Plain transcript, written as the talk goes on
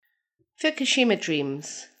Fukushima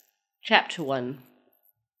Dreams, Chapter 1.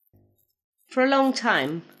 For a long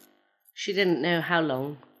time, she didn't know how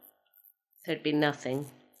long, there'd been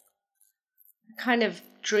nothing. A kind of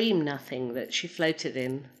dream nothing that she floated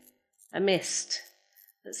in, a mist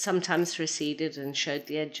that sometimes receded and showed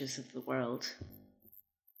the edges of the world.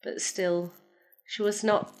 But still, she was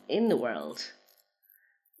not in the world.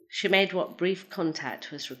 She made what brief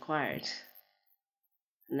contact was required,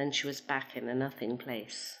 and then she was back in a nothing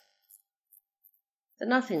place. The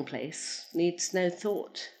nothing place needs no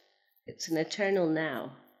thought. It's an eternal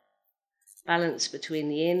now, balance between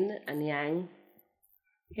the yin and yang.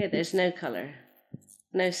 Here there's no colour,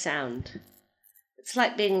 no sound. It's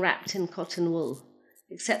like being wrapped in cotton wool,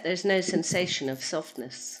 except there's no sensation of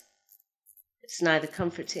softness. It's neither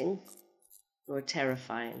comforting nor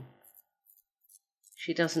terrifying.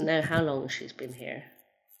 She doesn't know how long she's been here.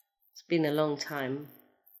 It's been a long time.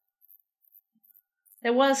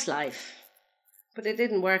 There was life, but it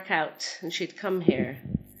didn't work out, and she'd come here,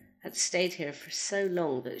 had stayed here for so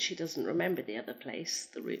long that she doesn't remember the other place,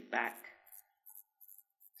 the route back.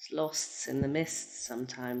 It's lost in the mist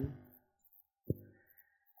sometime.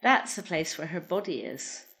 That's the place where her body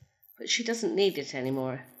is, but she doesn't need it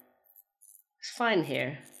anymore. It's fine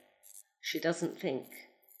here. She doesn't think.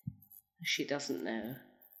 She doesn't know.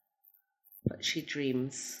 But she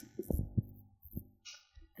dreams.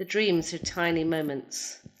 The dreams are tiny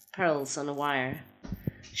moments, pearls on a wire.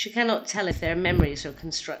 She cannot tell if they're memories or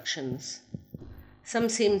constructions. Some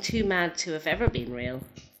seem too mad to have ever been real.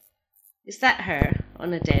 Is that her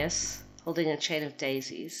on a dais, holding a chain of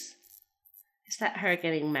daisies? Is that her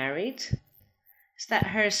getting married? Is that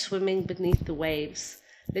her swimming beneath the waves,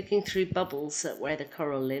 looking through bubbles at where the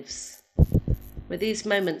coral lives? Were these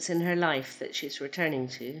moments in her life that she's returning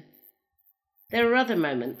to? There are other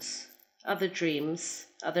moments, other dreams,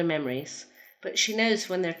 other memories, but she knows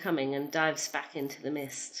when they're coming and dives back into the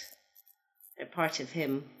mist. They're part of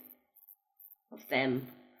him, of them,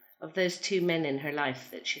 of those two men in her life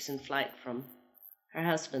that she's in flight from, her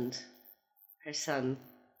husband, her son.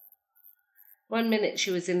 1 minute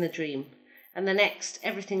she was in the dream, and the next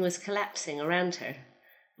everything was collapsing around her.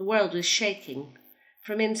 The world was shaking.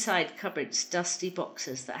 From inside cupboards, dusty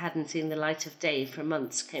boxes that hadn't seen the light of day for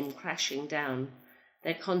months came crashing down,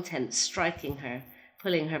 their contents striking her,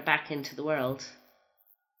 pulling her back into the world.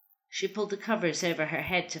 She pulled the covers over her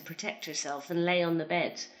head to protect herself and lay on the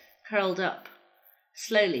bed, curled up.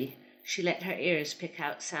 Slowly, she let her ears pick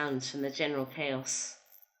out sounds from the general chaos.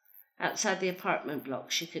 Outside the apartment block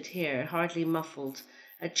she could hear, hardly muffled,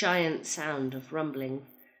 a giant sound of rumbling,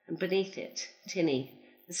 and beneath it, tinny,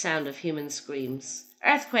 the sound of human screams.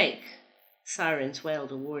 "Earthquake!" Sirens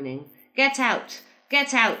wailed a warning. "Get out!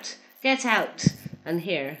 Get out! Get out!" And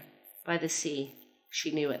here, by the sea, she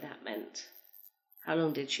knew what that meant. How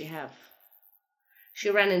long did she have? She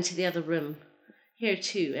ran into the other room. Here,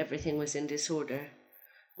 too, everything was in disorder.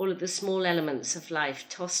 All of the small elements of life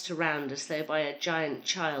tossed around as though by a giant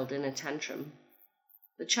child in a tantrum.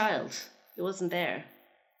 The child, he wasn't there.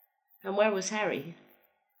 And where was Harry?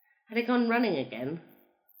 Had he gone running again?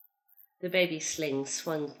 The baby sling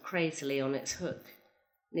swung crazily on its hook,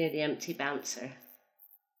 near the empty bouncer.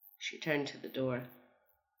 She turned to the door.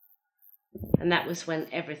 And that was when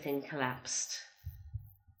everything collapsed.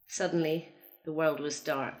 Suddenly, the world was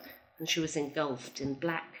dark, and she was engulfed in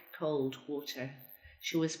black, cold water.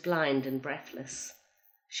 She was blind and breathless.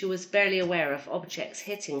 She was barely aware of objects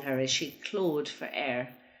hitting her as she clawed for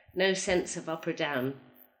air, no sense of up or down.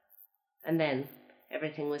 And then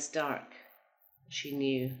everything was dark. She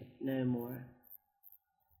knew no more.